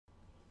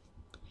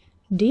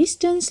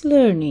Distance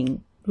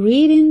learning,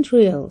 reading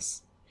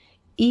drills.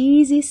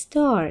 Easy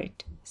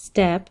start.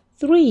 Step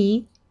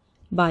 3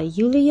 by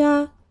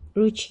Yulia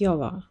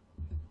Rucheva.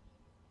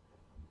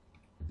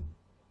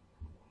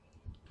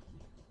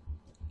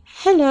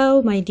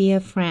 Hello, my dear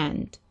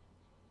friend.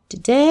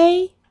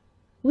 Today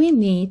we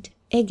meet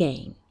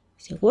again.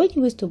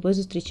 Сьогодні ми з тобою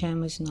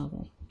зустрічаємось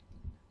знову.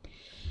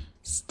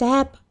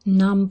 Step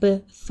number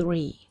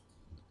 3.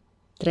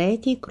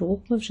 Третій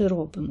крок ми вже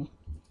робимо.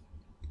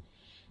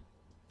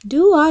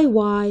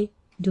 DIY,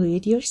 do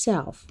it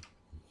yourself.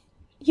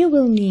 You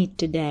will need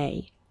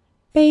today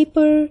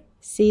paper,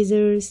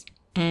 scissors,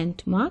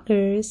 and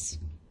markers.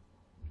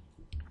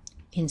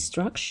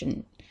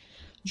 Instruction.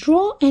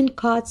 Draw and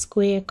cut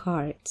square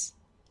cards.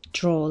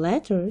 Draw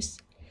letters.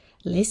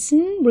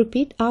 Listen,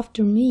 repeat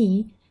after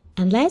me,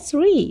 and let's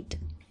read.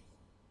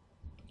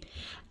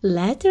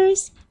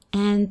 Letters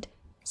and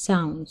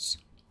sounds.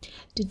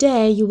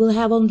 Today you will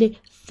have only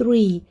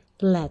 3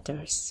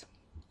 letters.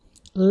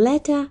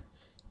 Letter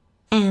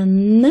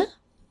N,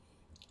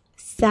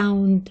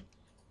 sound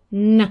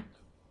N,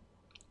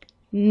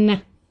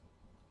 N,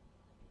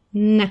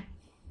 N.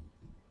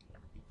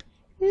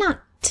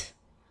 Nut,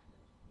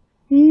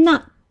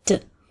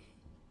 nut.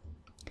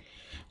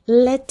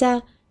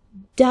 Letter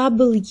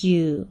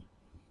W,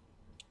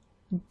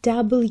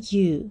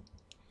 W.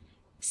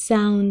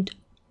 Sound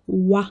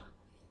W,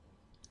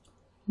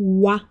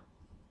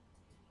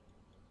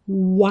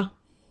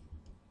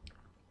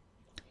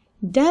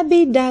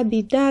 W,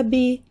 W.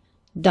 W.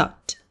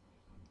 Dot.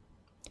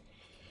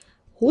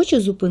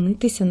 Хочу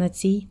зупинитися на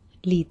цій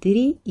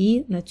літері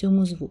і на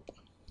цьому звуку.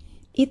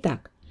 І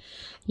так,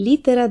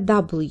 літера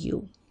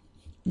W.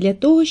 Для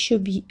того,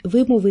 щоб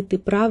вимовити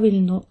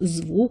правильно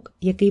звук,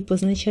 який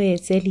позначає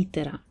ця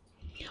літера,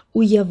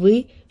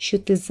 уяви, що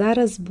ти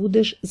зараз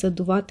будеш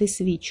задувати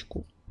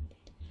свічку.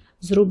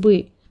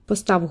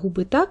 Постав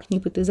губи так,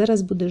 ніби ти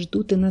зараз будеш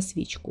дути на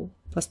свічку.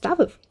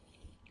 Поставив?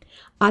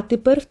 А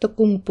тепер в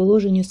такому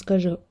положенні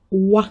скажи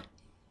 «уа».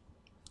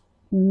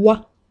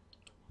 Уа.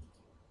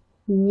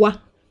 Уа.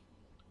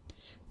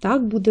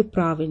 Так буде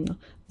правильно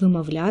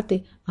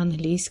вимовляти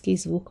англійський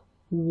звук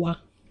уа.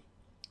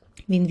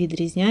 Він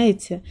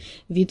відрізняється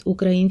від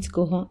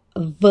українського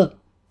в,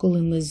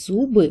 коли ми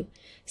зуби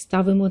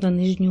ставимо на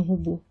нижню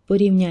губу.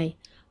 Порівняй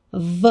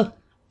в,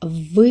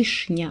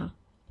 вишня.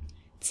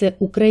 Це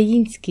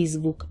український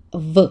звук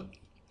в.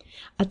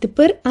 А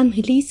тепер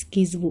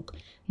англійський звук.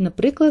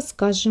 Наприклад,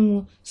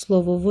 скажемо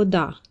слово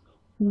вода.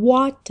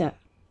 Water.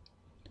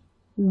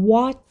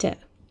 Water.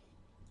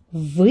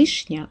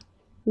 Вишня.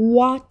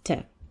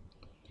 Water.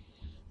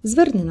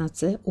 Зверни на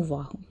це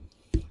увагу.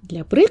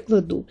 Для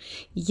прикладу,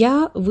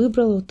 я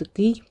вибрала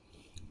такий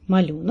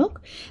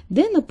малюнок,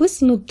 де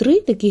написано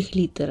 3 таких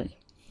літери.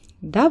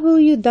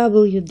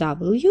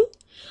 www,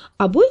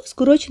 або їх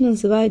скорочено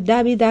називають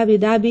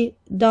www.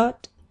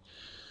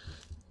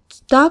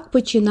 Так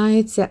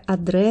починаються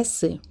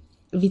адреси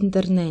в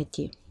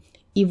інтернеті.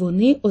 І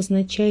вони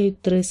означають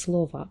 3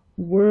 слова.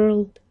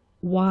 World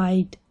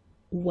Wide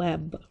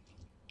Web.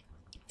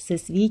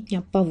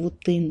 Всесвітня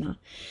павутина.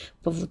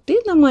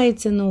 Павутина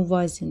мається на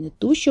увазі не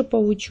ту, що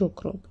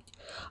павучок робить,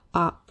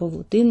 а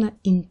павутина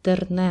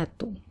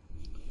інтернету,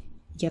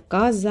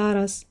 яка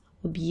зараз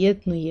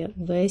об'єднує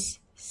весь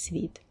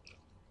світ.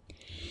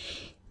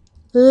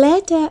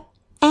 Letter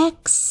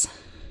X.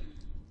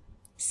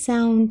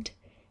 Sound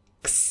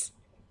X.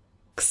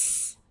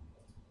 X.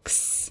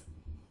 X.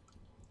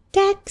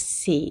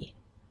 Taxi.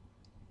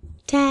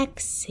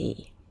 Taxi.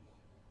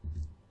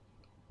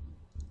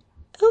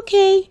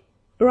 Okay.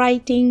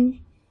 Writing.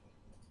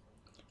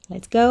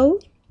 Let's go.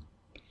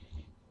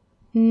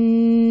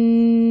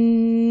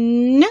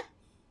 N,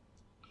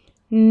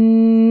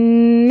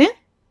 n,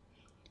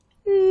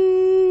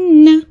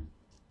 n,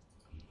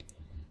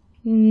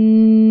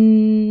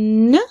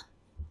 n,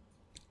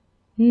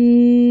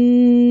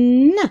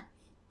 n.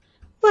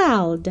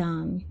 Well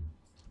done.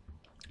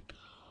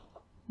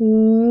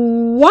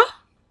 Wa,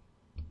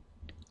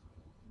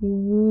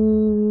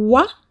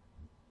 wa,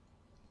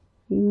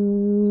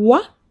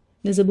 wa.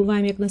 Не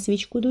забуваємо, як на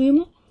свічку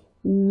дуємо.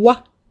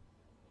 Ва.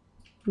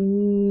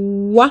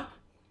 Ва.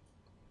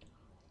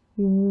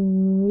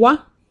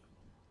 Ва.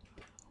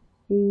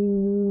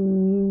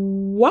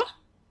 Ва.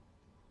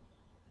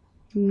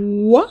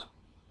 Ва.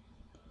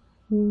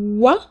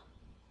 Ва.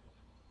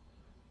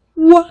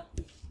 Ва.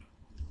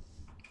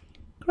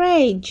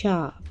 Great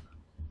job.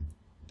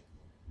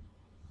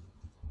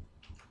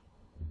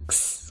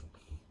 Кс.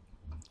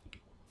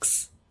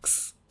 Кс.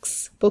 Кс.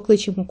 Кс.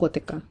 Покличемо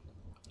котика.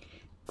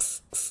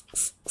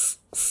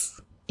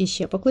 І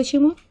ще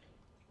покличемо.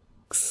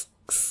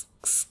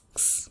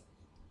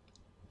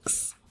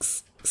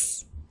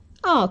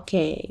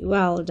 Окей,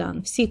 well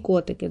done. Всі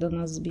котики до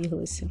нас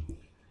збіглися.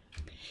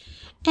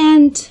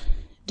 And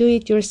do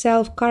it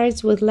yourself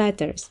cards with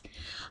letters.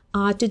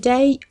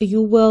 Today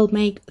you will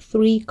make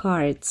 3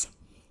 cards.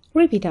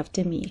 Repeat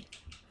after me.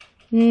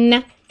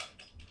 N,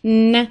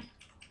 n,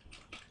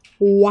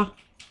 wa,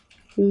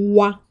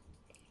 wa,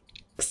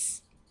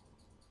 x,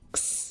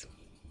 x.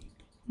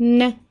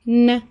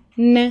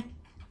 не.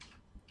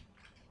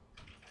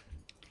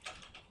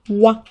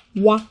 Ва.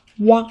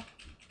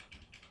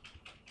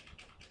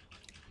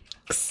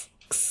 Кс.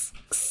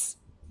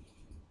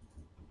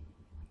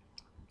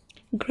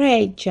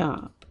 Great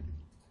job.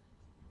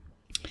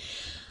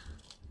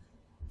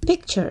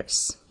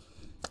 Pictures.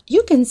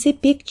 You can see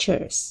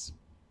pictures.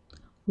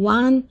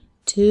 1,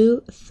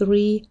 2,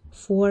 3,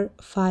 4,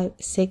 5,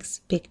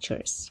 6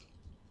 pictures.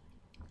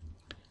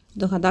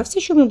 Догадався,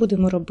 що ми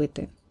будемо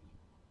робити?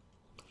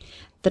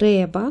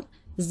 Треба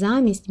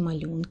замість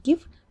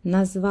малюнків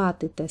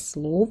назвати те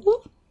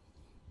слово,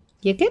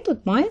 яке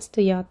тут має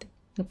стояти.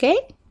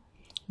 Окей?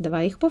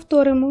 Давай їх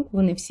повторимо.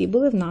 Вони всі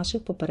були в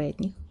наших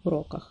попередніх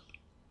уроках.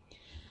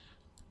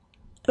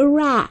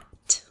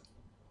 Rat.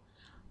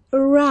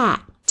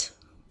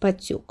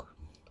 Пацюк.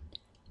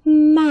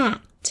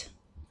 Mat.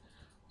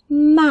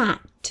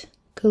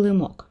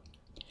 Килимок.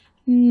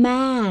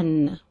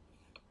 Man.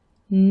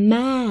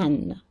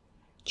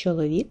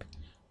 Чоловік.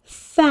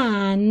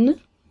 Fan.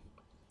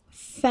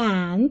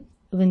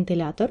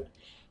 Вентилятор.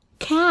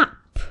 Cap.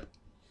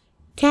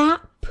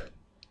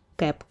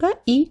 Кепка.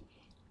 І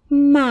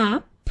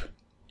map.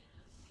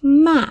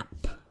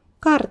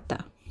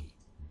 Карта.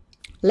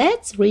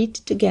 Let's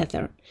read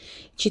together.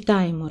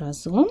 Читаємо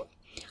разом,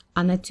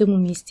 а на цьому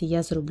місці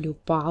я зроблю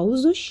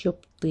паузу, щоб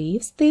ти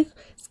встиг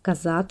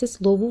сказати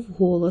слово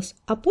вголос,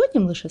 а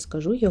потім лише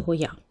скажу його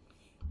я.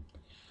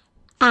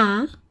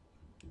 A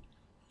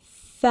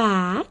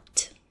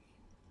fat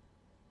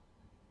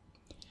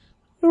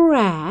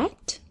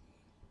rat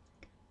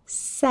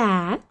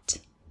sat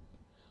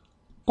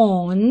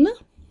on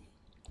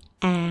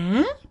a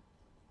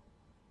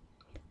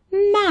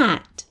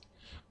mat.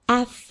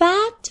 A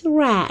fat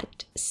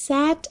rat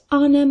sat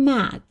on a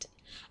mat.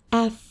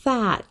 A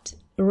fat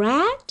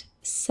rat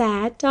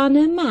sat on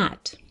a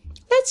mat.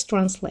 Let's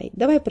translate.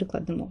 Давай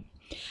прикладемо.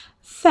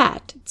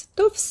 Fat – це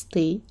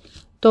товстий.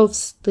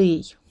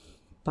 Товстий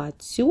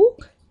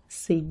пацюк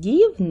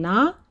сидів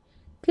на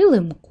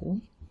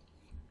килимку.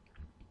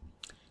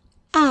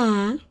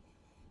 A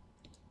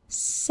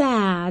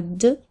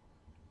sad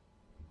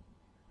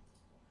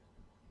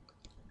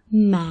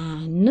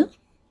man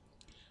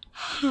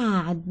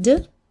had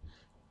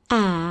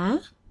a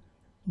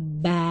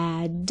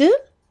bad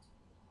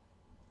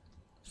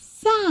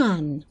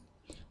fan.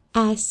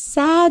 A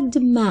sad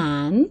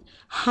man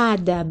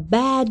had a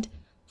bad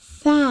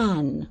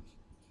fan.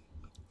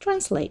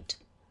 Translate.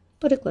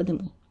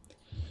 Перекладемо.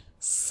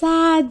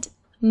 Sad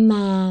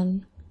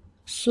man.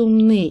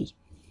 Сумний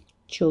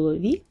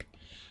чоловік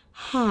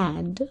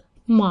had,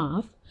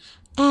 мав,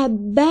 a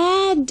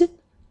bad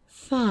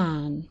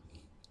fan.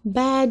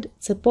 Bad –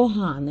 це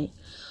поганий.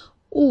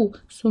 У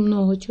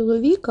сумного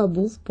чоловіка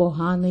був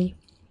поганий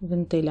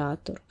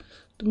вентилятор.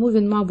 Тому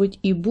він, мабуть,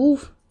 і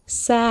був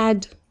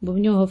sad, бо в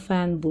нього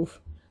фен був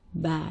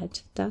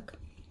bad, так?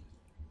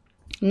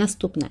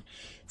 Наступне.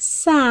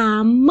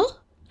 Sam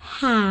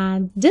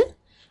had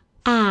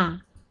a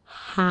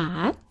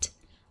hat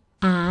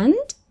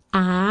and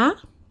a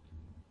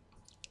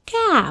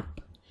cap.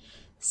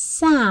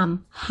 Sam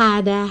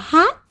had a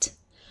hat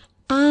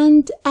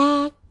and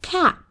a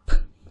cap.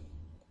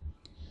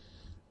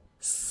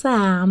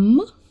 Sam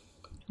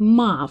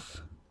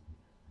мав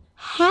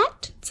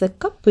hat – це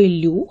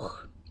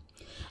капелюх,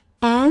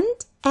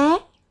 and a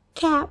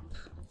cap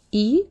 –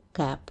 і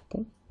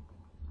кепку.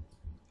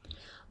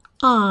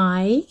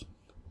 I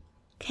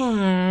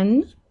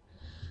can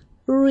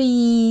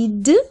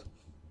read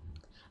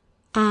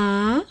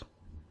a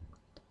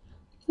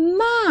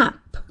map.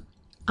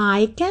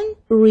 I can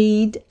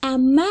read a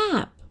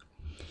map.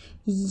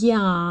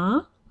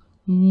 Я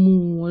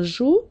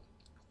можу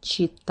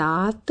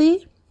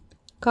читати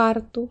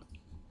карту.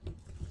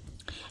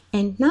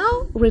 And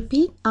now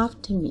repeat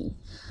after me.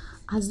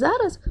 А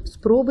зараз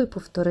спробуй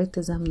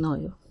повторити за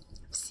мною.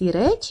 Всі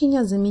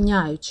речення,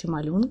 заміняючи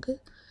малюнки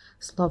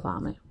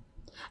словами.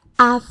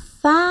 A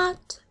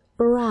fat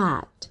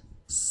rat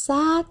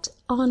sat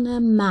on a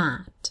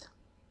mat.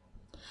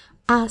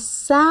 A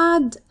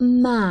sad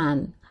man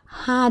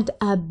had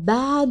a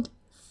bad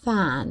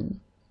fan.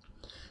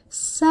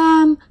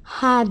 Sam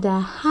had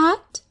a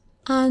hat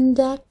and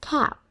a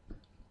cap.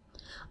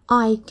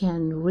 I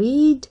can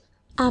read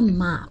a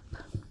map.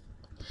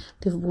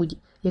 Ти в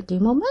будь-який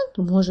момент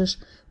можеш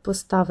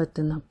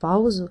поставити на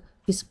паузу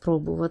і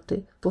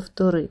спробувати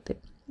повторити.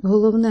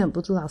 Головне,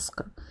 будь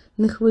ласка,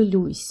 не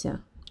хвилюйся.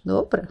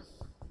 Добре?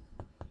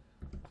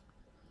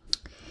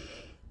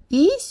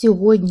 І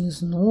сьогодні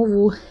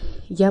знову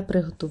я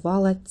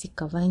приготувала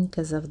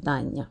цікавеньке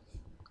завдання.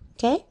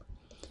 Окей?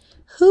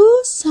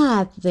 Who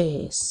said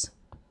this?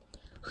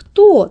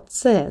 Хто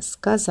це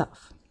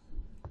сказав?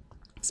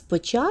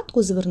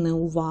 Спочатку зверни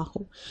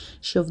увагу,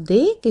 що в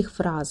деяких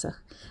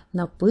фразах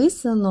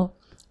написано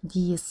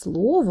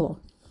дієслово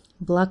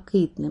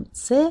блакитним.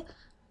 Це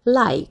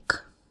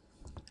like.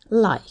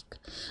 Like.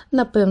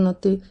 Напевно,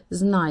 ти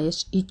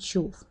знаєш і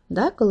чув,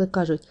 да? Коли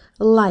кажуть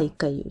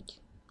лайкають.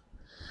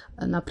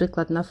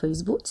 наприклад, на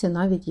Фейсбуці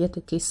навіть є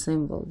такий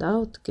символ, да,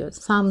 от такий от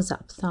thumbs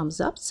up.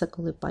 Thumbs up – це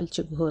коли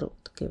пальчик вгору,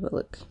 такий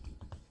великий.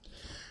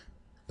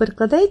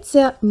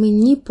 Перекладається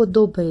 «мені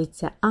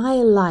подобається»,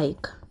 I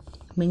like,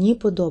 мені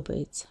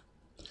подобається.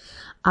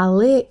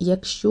 Але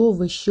якщо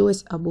ви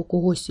щось або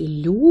когось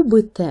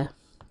любите,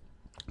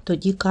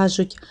 тоді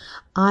кажуть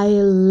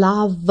I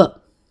love,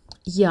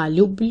 я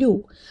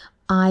люблю,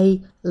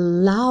 I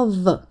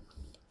love.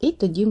 І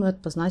тоді ми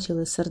от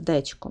позначили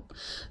сердечком.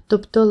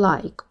 Тобто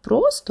like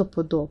просто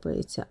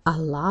подобається, а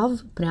love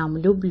прям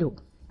люблю.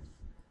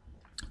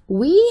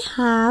 We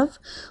have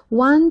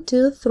 1,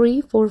 2,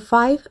 3, 4,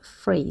 5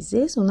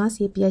 phrases. У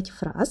нас є 5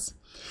 фраз.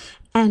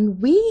 And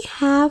we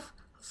have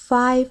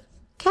 5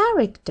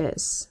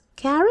 characters.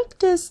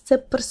 Characters – це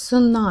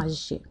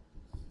персонажі.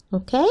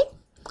 Окей?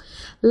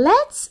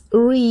 Let's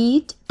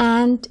read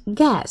and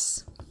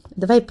guess.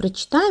 Давай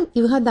прочитаємо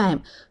і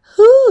вгадаємо.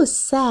 Who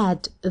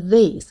said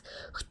this?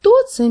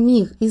 Хто це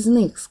міг із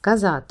них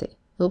сказати?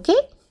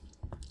 Окей?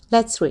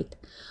 Let's read.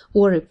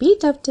 Or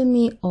repeat after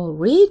me, or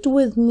read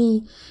with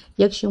me.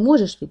 Якщо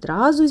можеш,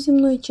 відразу зі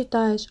мною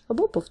читаєш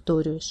або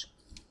повторюєш.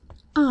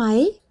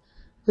 I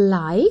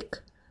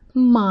like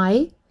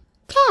my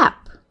cap.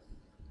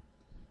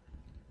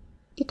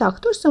 І так,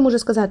 хто ж це може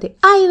сказати?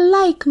 I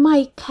like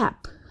my cap.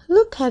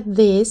 Look at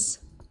this.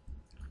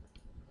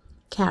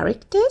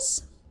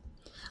 Characters.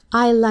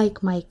 I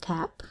like my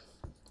cap.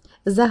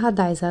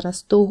 Загадай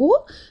зараз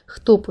того,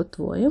 хто,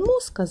 по-твоєму,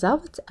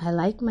 сказав I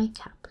like my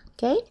cap.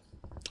 Окей?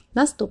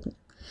 Наступне.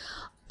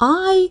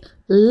 I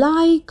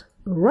like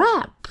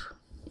rap.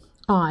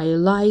 I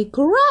like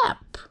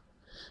rap.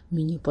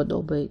 Мені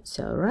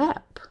подобається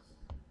rap.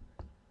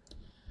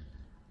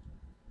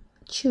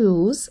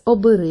 Choose,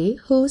 обери.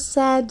 Who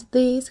said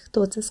this?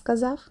 Хто це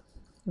сказав?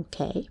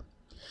 Окей.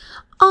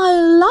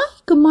 I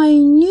like my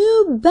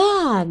new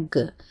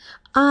bag.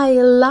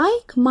 I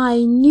like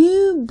my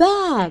new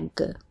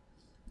bag.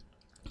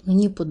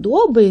 Мені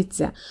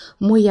подобається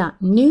моя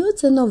new –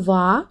 це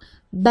нова,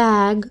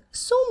 bag –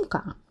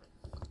 сумка.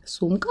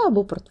 Сумка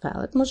або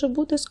портфелик може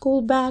бути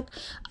school bag.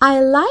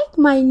 I like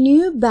my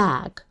new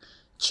bag.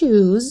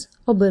 Choose,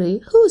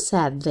 обери. Who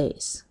said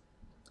this?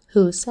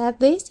 Who said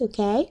this,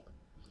 okay?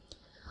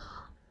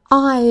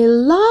 I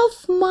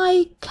love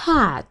my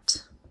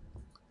cat.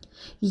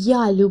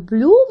 Я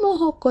люблю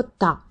мого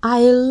кота.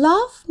 I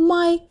love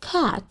my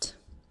cat.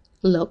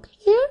 Look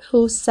here,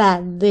 who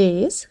said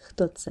this?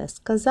 Хто це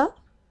сказав?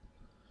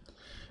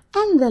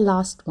 And the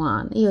last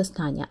one. І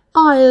остання.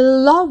 I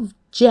love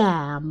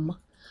jam.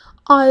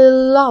 I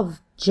love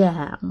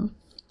jam.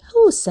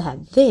 Who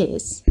said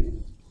this?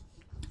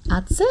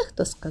 А це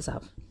хто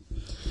сказав?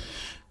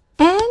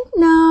 And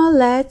now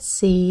let's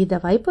see.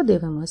 Давай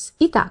подивимось.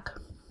 І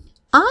так.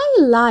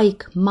 I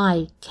like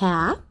my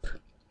cap.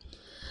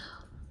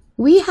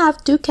 We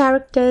have two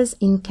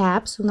characters in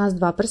caps. У нас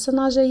два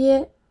персонажа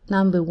є.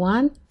 Number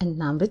 1 and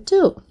number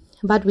 2.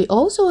 But we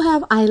also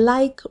have I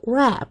like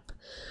rap.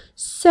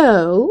 So,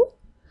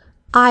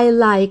 I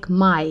like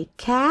my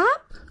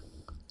cap.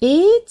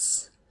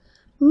 It's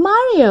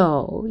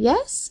Mario.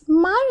 Yes,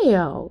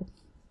 Mario.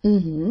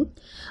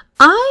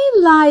 I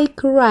like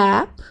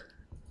rap.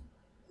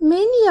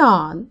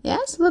 Minion.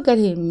 Yes, look at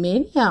him.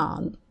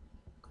 Minion.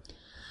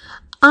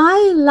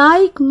 I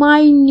like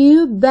my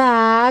new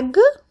bag.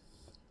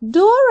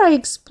 Dora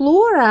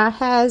Explorer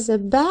has a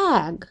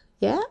bag.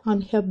 Yeah, on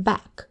her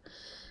back.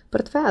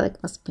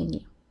 Портфелик на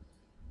спині.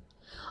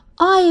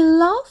 I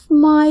love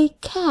my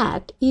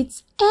cat.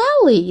 It's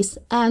Alice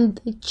and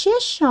the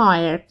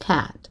Cheshire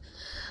Cat.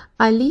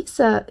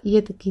 Аліса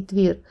є такий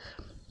твір.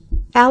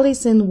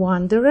 Alice in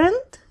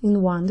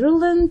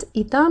Wonderland,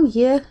 і там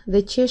є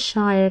The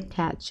Cheshire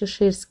Cat,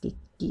 чеширський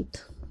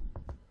кіт.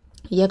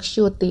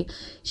 Якщо ти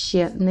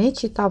ще не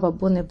читав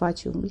або не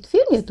бачив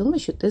мультфільм, я думаю,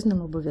 що ти з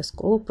ним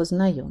обов'язково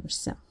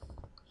познайомишся.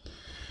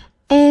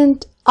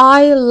 And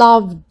I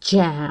love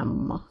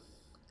jam.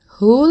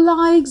 Who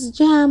likes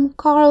jam?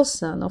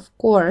 Carlson, of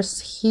course,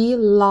 he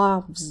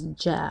loves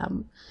jam.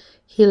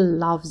 He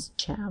loves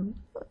jam.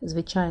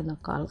 Звичайно,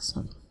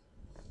 Carlson.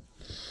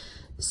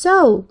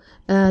 So,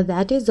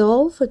 that is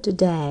all for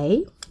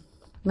today.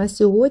 На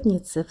сьогодні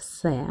це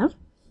все.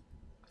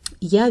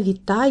 Я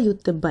вітаю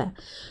тебе,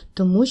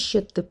 тому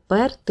що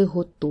тепер ти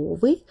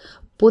готовий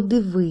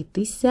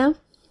подивитися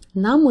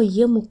на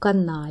моєму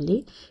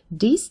каналі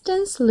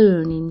Distance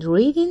Learning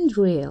Reading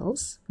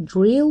Drills,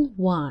 Drill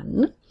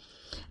 1,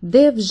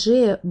 де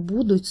вже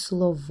будуть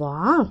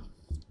слова,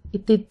 і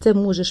ти це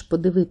можеш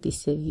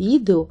подивитися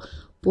відео,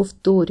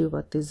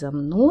 повторювати за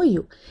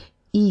мною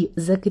і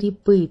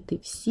закріпити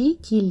всі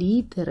ті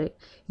літери,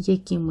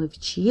 які ми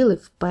вчили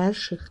в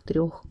перших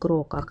 3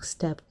 кроках.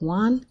 Step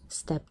 1,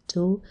 Step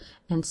 2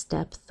 and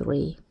Step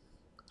 3.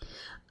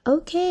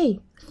 Okay,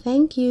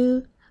 thank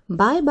you.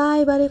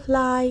 Bye-bye,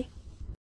 butterfly.